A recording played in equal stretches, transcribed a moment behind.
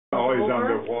always over?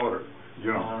 underwater,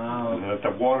 you know.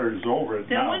 The water is over it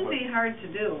That now. wouldn't be hard to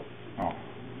do. Oh.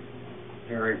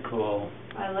 Very cool.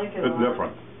 I like it a It's lot.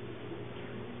 different.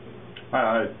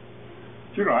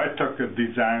 You know, I took a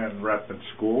design and rep in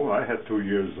school. I had 2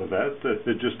 years of that.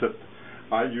 It just that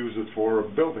I use it for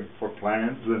building, for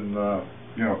plans and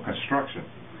you know, construction.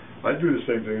 I do the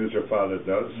same thing as your father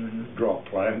does. Draw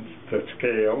plans to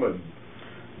scale and.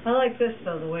 I like this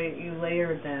though, the way you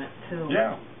layered that too.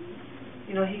 Yeah.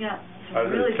 You know, he got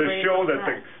some really to great show that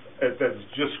effects. that's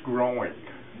just growing.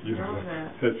 You know,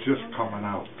 it's just coming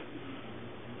out.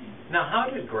 Now, how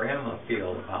did Grandma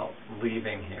feel about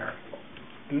leaving here?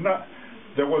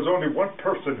 There was only one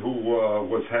person who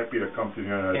was happy to come to the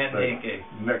United States.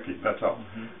 Nikki, that's all.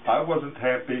 I wasn't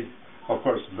happy. Of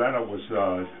course, Venna was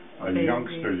a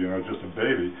youngster, you know, just a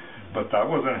baby. But I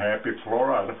wasn't happy.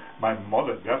 Flora, my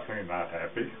mother, definitely not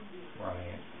happy.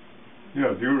 Right. You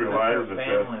know, do you realize her that...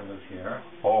 family was here.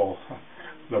 Oh,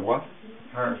 the what?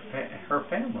 Her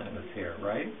family was here,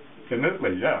 right? In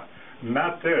Italy, yeah.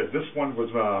 Not there. This one was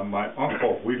my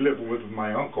uncle. We lived with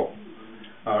my uncle.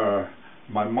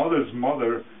 My mother's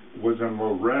mother was in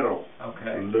Loreto.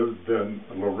 Okay. Lived in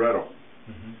Loreto.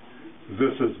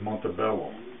 This is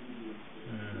Montebello,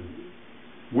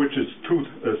 which is two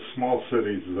small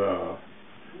cities.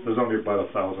 There's only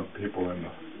about 1,000 people in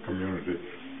the community.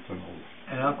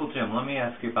 And Uncle Jim, let me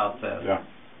ask you about this. Yeah.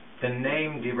 The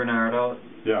name DiBernardo,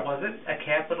 yeah. Was it a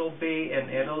capital B in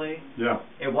Italy? Yeah.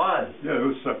 It was? Yeah, it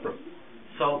was separate.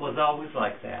 So it was always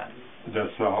like that?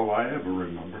 That's all I ever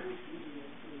remember.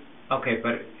 Okay,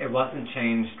 but it wasn't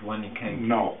changed when you came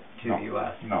to the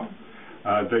U.S.? No.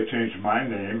 They changed my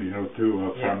name, you know,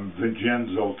 to from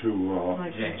Vincenzo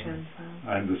to James.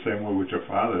 And the same way with your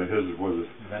father. His was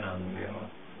Venanzio.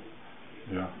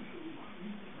 Yeah.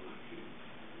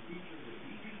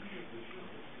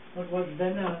 What was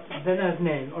Venna's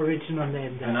name, original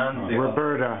name? Venanzio.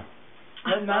 Roberta.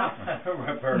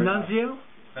 Roberta. Venanzio?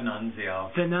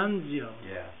 Venanzio. Venanzio.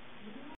 Yes.